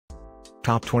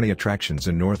Top 20 attractions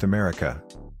in North America.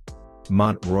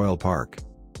 Mont Royal Park.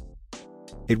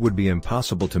 It would be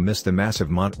impossible to miss the massive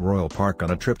Mont Royal Park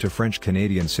on a trip to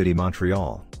French-Canadian city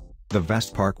Montreal. The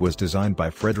vast park was designed by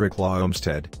Frederick Law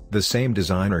Olmsted, the same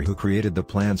designer who created the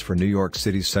plans for New York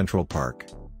City's Central Park.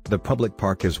 The public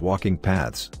park has walking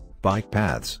paths, bike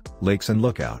paths, lakes and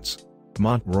lookouts.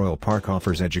 Mont Royal Park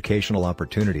offers educational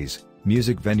opportunities,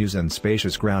 music venues and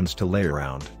spacious grounds to lay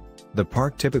around. The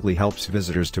park typically helps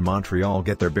visitors to Montreal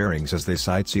get their bearings as they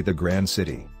sightsee the Grand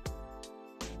City.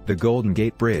 The Golden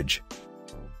Gate Bridge.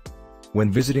 When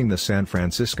visiting the San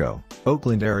Francisco,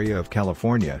 Oakland area of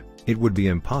California, it would be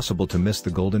impossible to miss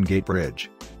the Golden Gate Bridge.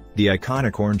 The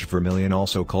iconic orange vermilion,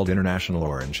 also called International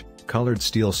Orange, colored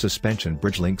steel suspension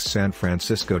bridge links San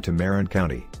Francisco to Marin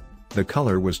County. The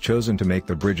color was chosen to make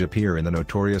the bridge appear in the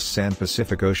notorious San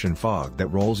Pacific Ocean fog that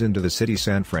rolls into the city's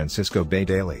San Francisco Bay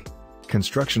daily.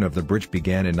 Construction of the bridge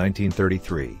began in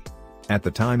 1933. At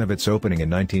the time of its opening in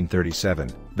 1937,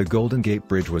 the Golden Gate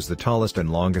Bridge was the tallest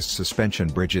and longest suspension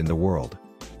bridge in the world.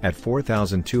 At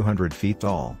 4,200 feet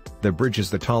tall, the bridge is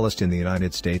the tallest in the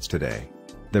United States today.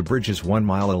 The bridge is 1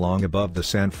 mile long above the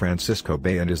San Francisco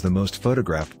Bay and is the most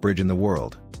photographed bridge in the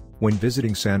world. When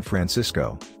visiting San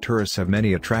Francisco, tourists have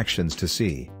many attractions to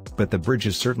see, but the bridge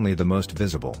is certainly the most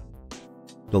visible.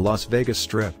 The Las Vegas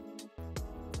Strip.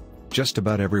 Just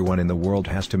about everyone in the world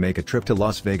has to make a trip to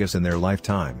Las Vegas in their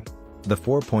lifetime. The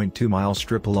 4.2-mile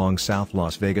strip along South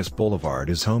Las Vegas Boulevard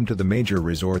is home to the major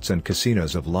resorts and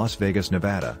casinos of Las Vegas,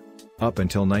 Nevada. Up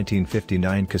until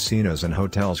 1959, casinos and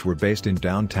hotels were based in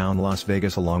downtown Las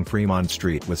Vegas along Fremont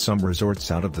Street, with some resorts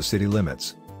out of the city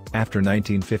limits. After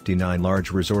 1959,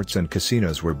 large resorts and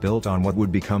casinos were built on what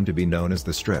would become to be known as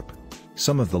the Strip.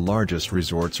 Some of the largest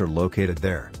resorts are located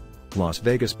there. Las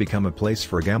Vegas became a place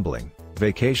for gambling,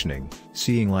 vacationing,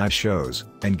 seeing live shows,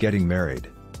 and getting married.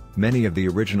 Many of the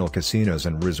original casinos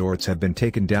and resorts have been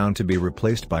taken down to be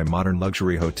replaced by modern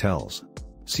luxury hotels.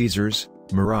 Caesars,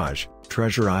 Mirage,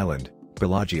 Treasure Island,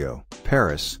 Bellagio,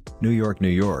 Paris, New York,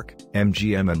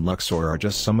 MGM and Luxor are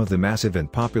just some of the massive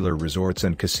and popular resorts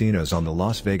and casinos on the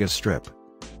Las Vegas Strip.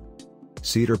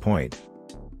 Cedar Point.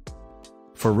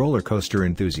 For roller coaster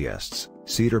enthusiasts,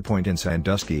 Cedar Point in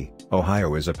Sandusky,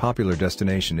 Ohio is a popular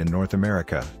destination in North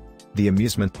America. The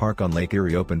amusement park on Lake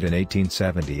Erie opened in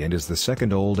 1870 and is the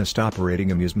second oldest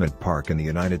operating amusement park in the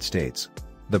United States.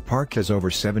 The park has over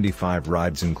 75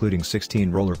 rides, including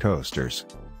 16 roller coasters.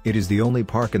 It is the only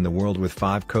park in the world with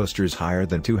 5 coasters higher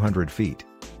than 200 feet.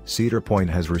 Cedar Point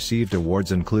has received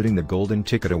awards including the Golden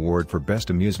Ticket Award for Best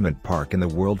Amusement Park in the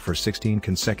World for 16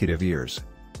 consecutive years.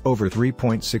 Over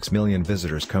 3.6 million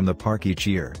visitors come the park each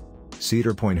year.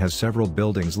 Cedar Point has several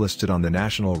buildings listed on the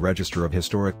National Register of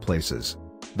Historic Places.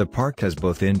 The park has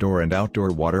both indoor and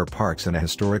outdoor water parks and a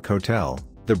historic hotel,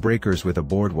 The Breakers, with a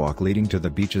boardwalk leading to the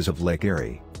beaches of Lake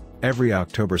Erie. Every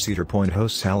October, Cedar Point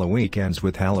hosts Halloween weekends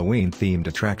with Halloween-themed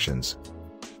attractions.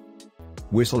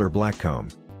 Whistler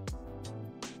Blackcomb.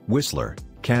 Whistler,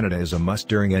 Canada is a must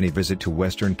during any visit to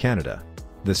Western Canada.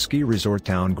 The ski resort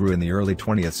town grew in the early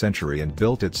 20th century and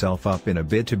built itself up in a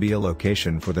bid to be a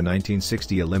location for the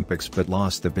 1960 Olympics, but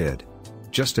lost the bid.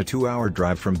 Just a 2-hour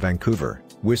drive from Vancouver,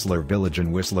 Whistler Village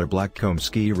and Whistler Blackcomb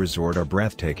Ski Resort are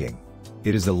breathtaking.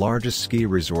 It is the largest ski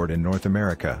resort in North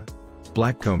America.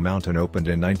 Blackcomb Mountain opened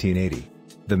in 1980.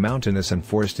 The mountainous and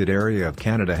forested area of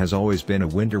Canada has always been a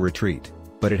winter retreat,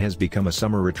 but it has become a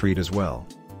summer retreat as well.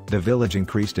 The village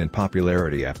increased in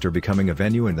popularity after becoming a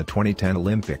venue in the 2010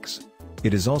 Olympics.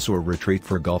 It is also a retreat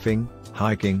for golfing,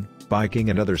 hiking, biking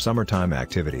and other summertime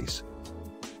activities.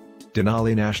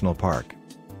 Denali National Park.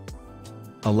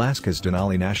 Alaska's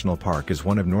Denali National Park is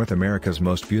one of North America's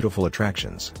most beautiful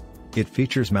attractions. It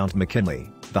features Mount McKinley,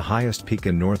 the highest peak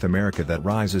in North America that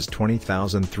rises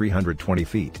 20,320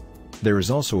 feet. There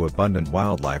is also abundant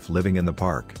wildlife living in the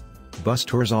park. Bus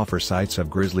tours offer sights of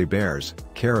grizzly bears,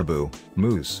 caribou,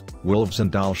 moose, wolves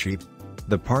and Dall sheep.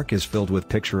 The park is filled with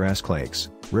picturesque lakes,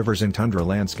 rivers and tundra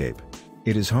landscape.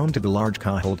 It is home to the large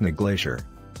Kahultna Glacier.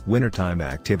 Wintertime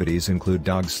activities include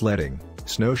dog sledding,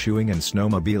 snowshoeing and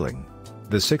snowmobiling.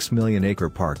 The 6 million-acre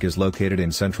park is located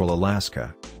in central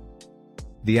Alaska.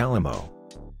 The Alamo.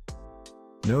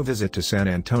 No visit to San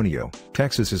Antonio,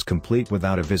 Texas is complete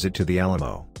without a visit to the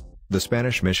Alamo. The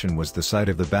Spanish mission was the site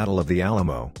of the Battle of the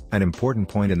Alamo, an important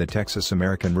point in the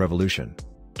Texas-American Revolution.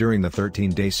 During the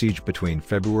 13-day siege between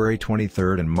February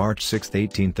 23 and March 6,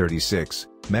 1836,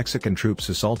 Mexican troops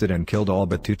assaulted and killed all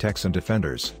but 2 Texan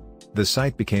defenders. The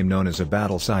site became known as a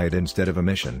battle site instead of a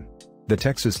mission. The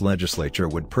Texas legislature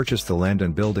would purchase the land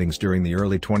and buildings during the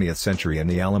early 20th century, and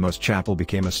the Alamos Chapel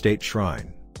became a state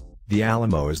shrine. The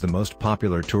Alamo is the most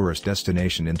popular tourist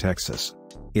destination in Texas.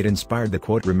 It inspired the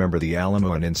quote "Remember the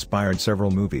Alamo" and inspired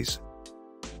several movies.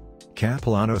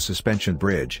 Capilano Suspension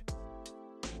Bridge.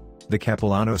 The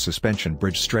Capilano Suspension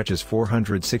Bridge stretches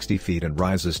 460 feet and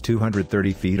rises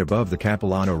 230 feet above the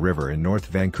Capilano River in North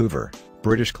Vancouver,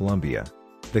 British Columbia.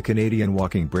 The Canadian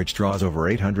walking bridge draws over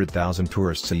 800,000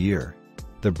 tourists a year.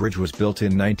 The bridge was built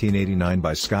in 1989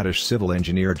 by Scottish civil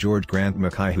engineer George Grant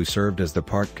Mackay, who served as the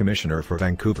park commissioner for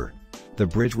Vancouver. The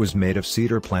bridge was made of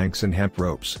cedar planks and hemp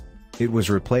ropes. It was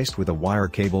replaced with a wire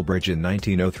cable bridge in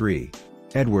 1903.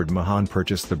 Edward Mahon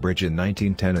purchased the bridge in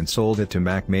 1910 and sold it to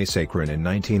Mac Masacran in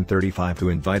 1935, who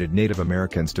invited Native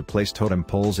Americans to place totem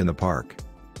poles in the park.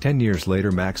 10 years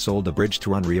later Mac sold the bridge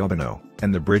to Henri Aubeneau,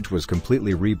 and the bridge was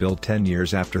completely rebuilt 10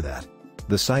 years after that.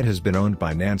 The site has been owned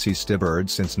by Nancy Stibbard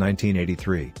since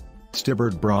 1983.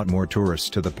 Stibbard brought more tourists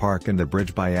to the park and the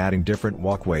bridge by adding different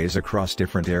walkways across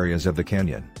different areas of the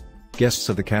canyon. Guests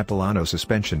of the Capilano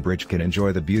Suspension Bridge can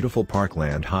enjoy the beautiful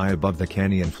parkland high above the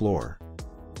canyon floor.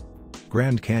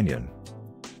 Grand Canyon.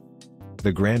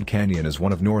 The Grand Canyon is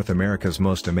one of North America's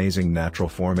most amazing natural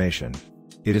formation.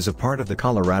 It is a part of the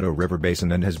Colorado River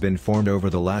Basin and has been formed over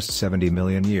the last 70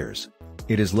 million years.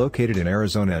 It is located in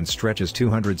Arizona and stretches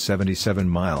 277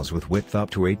 miles with width up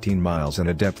to 18 miles and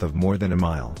a depth of more than a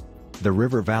mile. The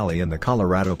river valley in the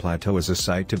Colorado Plateau is a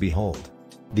sight to behold.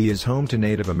 The is home to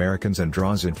Native Americans and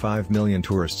draws in 5 million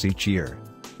tourists each year.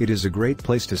 It is a great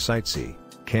place to sightsee,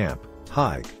 camp,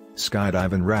 hike,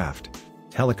 skydive and raft.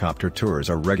 Helicopter tours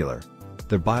are regular.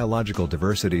 The biological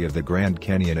diversity of the Grand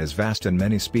Canyon is vast and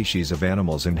many species of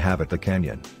animals inhabit the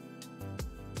canyon.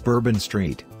 Bourbon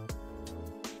Street.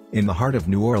 In the heart of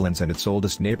New Orleans and its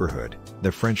oldest neighborhood,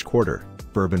 the French Quarter,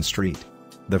 Bourbon Street.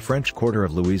 The French Quarter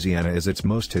of Louisiana is its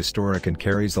most historic and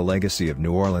carries the legacy of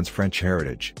New Orleans' French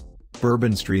heritage.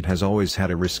 Bourbon Street has always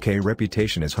had a risque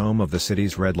reputation as home of the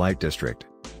city's red light district.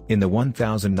 In the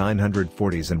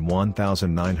 1940s and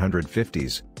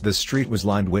 1950s, the street was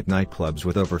lined with nightclubs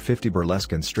with over 50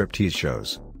 burlesque and striptease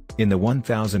shows. In the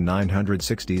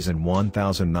 1960s and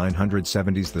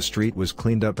 1970s the street was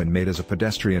cleaned up and made as a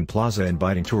pedestrian plaza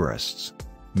inviting tourists.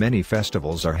 Many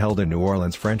festivals are held in New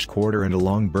Orleans' French Quarter and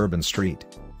along Bourbon Street.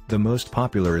 The most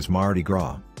popular is Mardi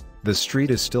Gras. The street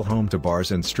is still home to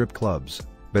bars and strip clubs,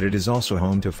 but it is also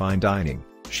home to fine dining,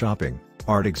 shopping,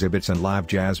 art exhibits and live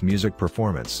jazz music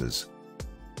performances.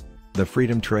 The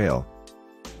Freedom Trail.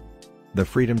 The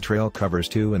Freedom Trail covers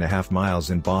 2.5 miles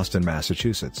in Boston,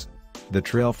 Massachusetts. The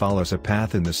trail follows a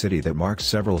path in the city that marks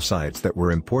several sites that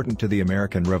were important to the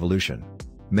American Revolution.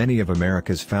 Many of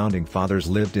America's founding fathers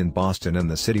lived in Boston and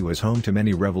the city was home to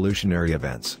many revolutionary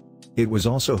events. It was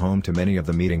also home to many of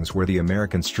the meetings where the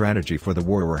American strategy for the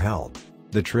war were held.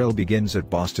 The trail begins at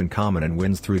Boston Common and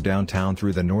winds through downtown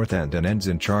through the North End and ends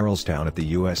in Charlestown at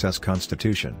the USS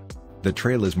Constitution. The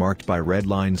trail is marked by red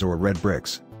lines or red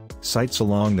bricks. Sites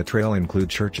along the trail include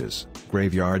churches,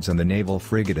 graveyards and the naval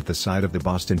frigate at the site of the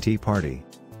Boston Tea Party.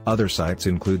 Other sites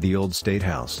include the Old State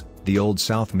House, the Old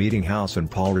South Meeting House and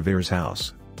Paul Revere's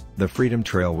house. The Freedom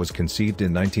Trail was conceived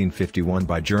in 1951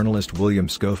 by journalist William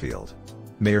Schofield.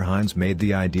 Mayor Hines made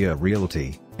the idea a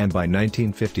reality, and by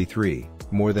 1953,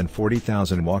 more than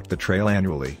 40,000 walked the trail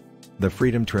annually. The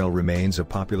Freedom Trail remains a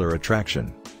popular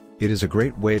attraction. It is a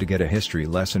great way to get a history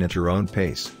lesson at your own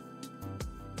pace.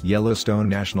 Yellowstone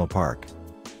National Park.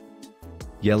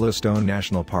 Yellowstone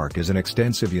National Park is an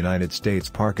extensive United States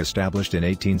park established in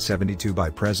 1872 by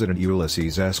President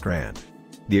Ulysses S. Grant.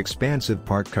 The expansive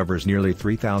park covers nearly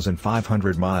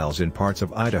 3,500 miles in parts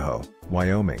of Idaho,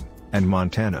 Wyoming, and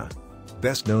Montana.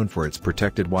 Best known for its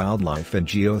protected wildlife and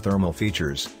geothermal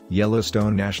features,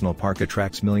 Yellowstone National Park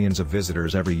attracts millions of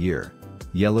visitors every year.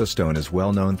 Yellowstone is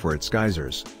well known for its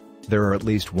geysers. There are at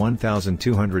least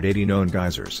 1,280 known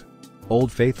geysers.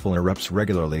 Old Faithful erupts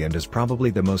regularly and is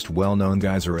probably the most well-known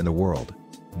geyser in the world.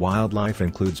 Wildlife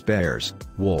includes bears,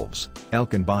 wolves,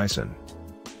 elk and bison.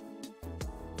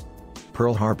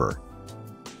 Pearl Harbor.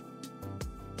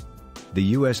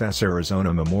 The USS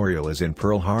Arizona Memorial is in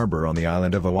Pearl Harbor on the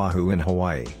island of Oahu in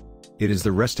Hawaii. It is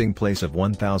the resting place of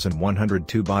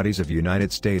 1,102 bodies of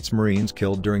United States Marines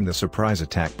killed during the surprise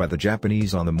attack by the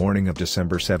Japanese on the morning of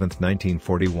December 7,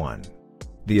 1941.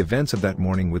 The events of that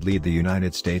morning would lead the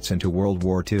United States into World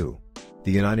War II.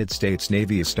 The United States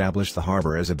Navy established the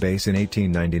harbor as a base in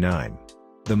 1899.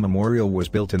 The memorial was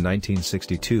built in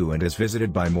 1962 and is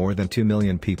visited by more than 2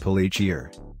 million people each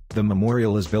year. The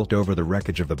memorial is built over the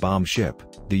wreckage of the bombed ship,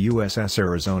 the USS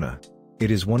Arizona.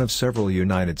 It is one of several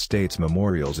United States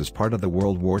memorials as part of the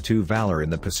World War II Valor in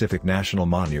the Pacific National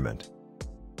Monument.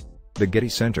 The Getty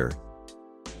Center.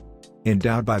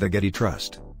 Endowed by the Getty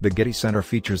Trust, the Getty Center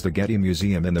features the Getty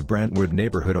Museum in the Brentwood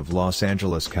neighborhood of Los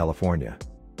Angeles, California.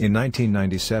 In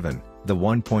 1997, the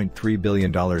 $1.3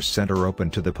 billion center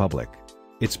opened to the public.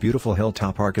 Its beautiful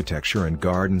hilltop architecture and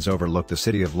gardens overlook the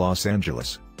city of Los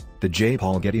Angeles. The J.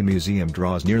 Paul Getty Museum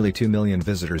draws nearly 2 million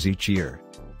visitors each year.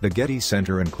 The Getty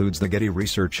Center includes the Getty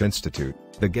Research Institute,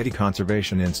 the Getty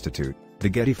Conservation Institute, the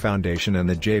Getty Foundation and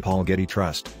the J. Paul Getty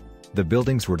Trust. The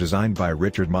buildings were designed by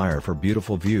Richard Meyer for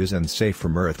beautiful views and safe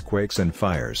from earthquakes and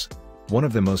fires. One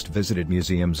of the most visited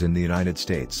museums in the United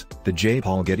States, the J.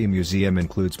 Paul Getty Museum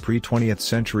includes pre-20th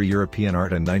century European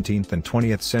art and 19th and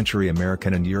 20th century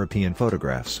American and European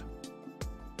photographs.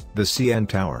 The CN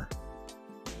Tower.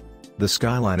 The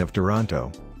skyline of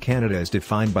Toronto, Canada is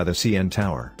defined by the CN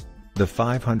Tower. The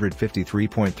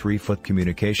 553.3-foot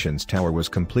communications tower was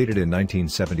completed in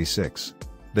 1976.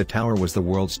 The tower was the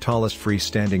world's tallest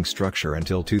freestanding structure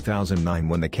until 2009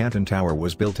 when the Canton Tower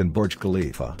was built in Burj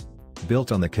Khalifa.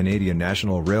 Built on the Canadian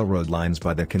National Railroad lines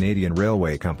by the Canadian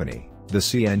Railway Company, the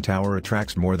CN Tower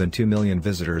attracts more than 2 million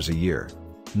visitors a year.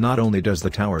 Not only does the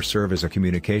tower serve as a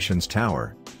communications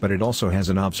tower, but it also has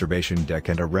an observation deck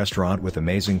and a restaurant with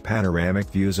amazing panoramic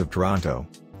views of Toronto.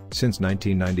 Since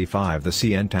 1995 the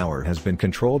CN Tower has been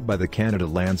controlled by the Canada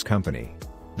Lands Company.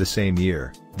 The same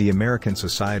year, the American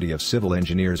Society of Civil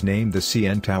Engineers named the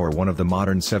CN Tower one of the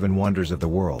modern 7 wonders of the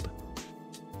world.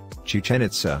 Chichen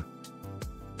Itza.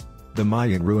 The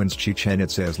Mayan ruins Chichen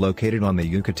Itza is located on the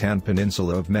Yucatan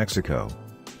Peninsula of Mexico.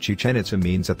 Chichen Itza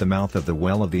means at the mouth of the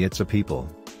well of the Itza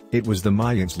people. It was the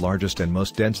Mayans' largest and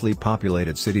most densely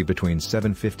populated city between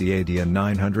 750 AD and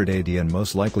 900 AD and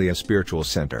most likely a spiritual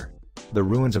center. The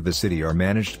ruins of the city are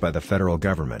managed by the federal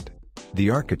government.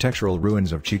 The architectural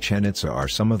ruins of Chichen Itza are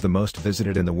some of the most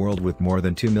visited in the world with more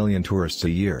than 2 million tourists a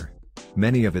year.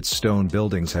 Many of its stone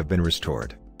buildings have been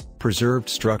restored. Preserved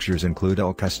structures include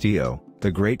El Castillo,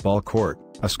 the Great Ball Court,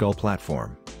 a skull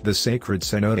platform, the Sacred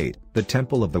Cenote, the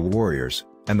Temple of the Warriors,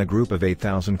 and the Group of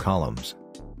 8,000 Columns.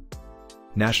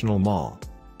 National Mall.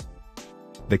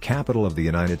 The capital of the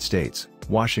United States,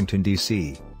 Washington,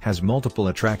 D.C., has multiple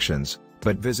attractions,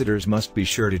 but visitors must be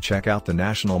sure to check out the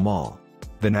National Mall.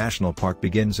 The National Park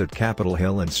begins at Capitol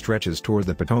Hill and stretches toward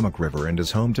the Potomac River and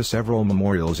is home to several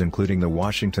memorials including the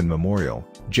Washington Memorial,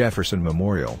 Jefferson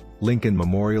Memorial, Lincoln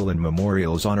Memorial and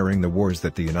memorials honoring the wars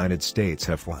that the United States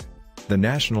have won. The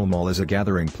National Mall is a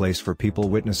gathering place for people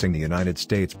witnessing the United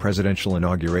States presidential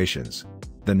inaugurations.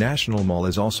 The National Mall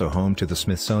is also home to the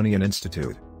Smithsonian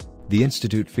Institute. The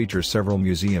institute features several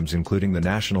museums including the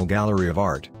National Gallery of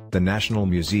Art, the National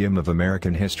Museum of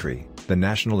American History, the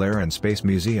National Air and Space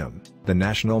Museum, the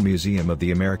National Museum of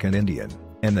the American Indian,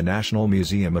 and the National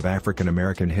Museum of African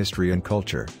American History and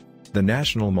Culture. The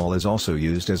National Mall is also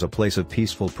used as a place of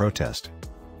peaceful protest.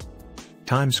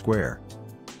 Times Square.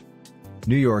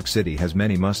 New York City has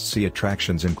many must-see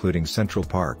attractions including Central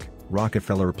Park,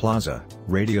 Rockefeller Plaza,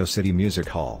 Radio City Music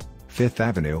Hall, Fifth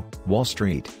Avenue, Wall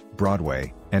Street,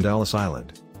 Broadway, and Ellis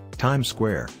Island. Times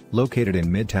Square, located in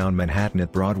Midtown Manhattan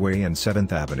at Broadway and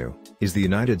 7th Avenue, is the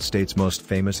United States' most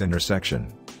famous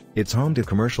intersection. It's home to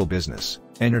commercial business,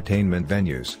 entertainment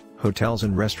venues, hotels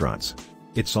and restaurants.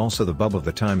 It's also the hub of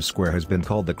the Times Square has been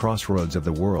called the crossroads of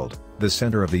the world, the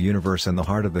center of the universe and the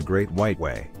heart of the Great White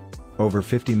Way. Over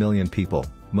 50 million people,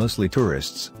 mostly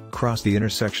tourists, cross the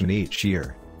intersection each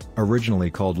year.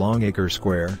 Originally called Longacre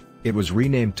Square, it was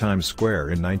renamed Times Square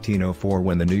in 1904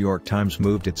 when the New York Times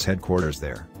moved its headquarters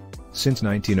there. Since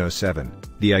 1907,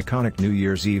 the iconic New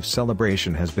Year's Eve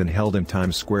celebration has been held in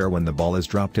Times Square when the ball is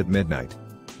dropped at midnight.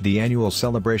 The annual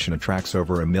celebration attracts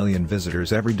over 1 million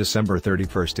visitors every December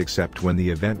 31st except when the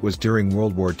event was during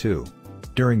World War II.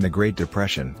 During the Great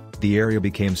Depression, the area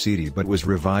became seedy but was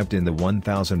revived in the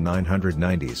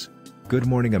 1990s. Good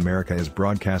Morning America is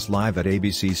broadcast live at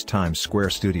ABC's Times Square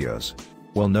studios.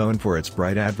 Well known for its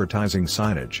bright advertising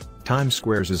signage, Times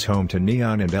Square is home to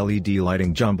neon and LED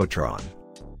lighting jumbotron.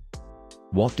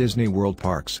 Walt Disney World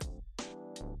Parks.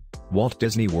 Walt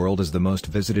Disney World is the most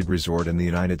visited resort in the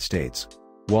United States.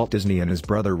 Walt Disney and his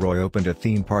brother Roy opened a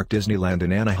theme park Disneyland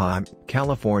in Anaheim,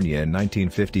 California in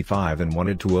 1955 and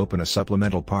wanted to open a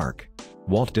supplemental park.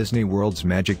 Walt Disney World's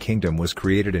Magic Kingdom was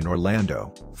created in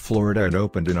Orlando, Florida and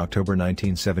opened in October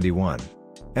 1971.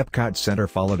 Epcot Center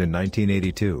followed in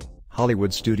 1982,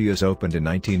 Hollywood Studios opened in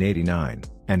 1989,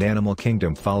 and Animal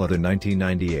Kingdom followed in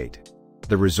 1998.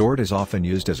 The resort is often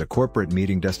used as a corporate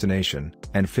meeting destination,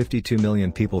 and 52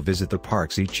 million people visit the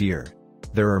parks each year.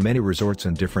 There are many resorts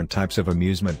and different types of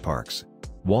amusement parks.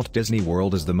 Walt Disney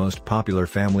World is the most popular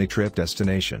family trip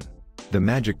destination. The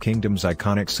Magic Kingdom's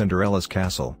iconic Cinderella's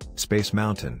Castle, Space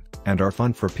Mountain, and are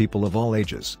fun for people of all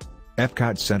ages.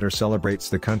 Epcot Center celebrates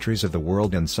the countries of the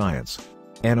world and science.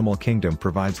 Animal Kingdom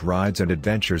provides rides and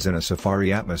adventures in a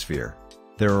safari atmosphere.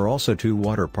 There are also 2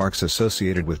 water parks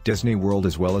associated with Disney World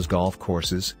as well as golf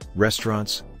courses,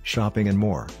 restaurants, shopping and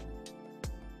more.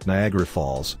 Niagara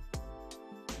Falls.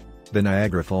 The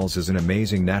Niagara Falls is an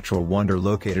amazing natural wonder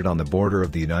located on the border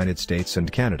of the United States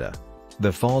and Canada.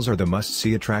 The falls are the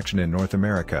must-see attraction in North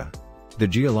America. The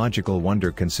geological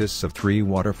wonder consists of 3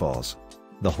 waterfalls.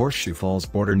 The Horseshoe Falls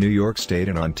border New York State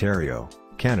and Ontario,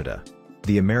 Canada.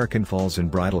 The American Falls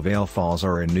and Bridal Veil Falls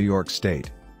are in New York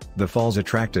State. The falls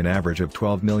attract an average of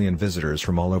 12 million visitors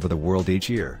from all over the world each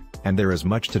year, and there is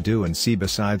much to do and see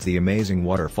besides the amazing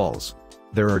waterfalls.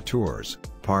 There are tours,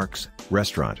 parks,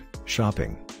 restaurant,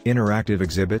 shopping, interactive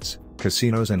exhibits,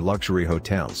 casinos and luxury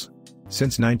hotels.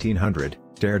 Since 1900,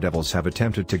 daredevils have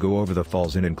attempted to go over the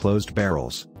falls in enclosed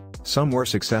barrels. Some were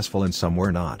successful and some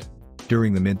were not.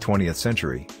 During the mid-20th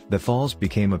century, the falls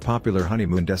became a popular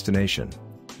honeymoon destination.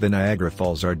 The Niagara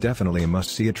Falls are definitely a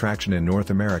must-see attraction in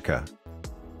North America.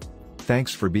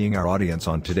 Thanks for being our audience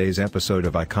on today's episode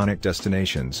of Iconic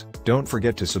Destinations. Don't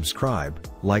forget to subscribe,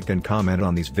 like and comment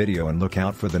on this video and look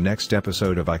out for the next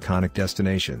episode of Iconic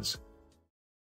Destinations.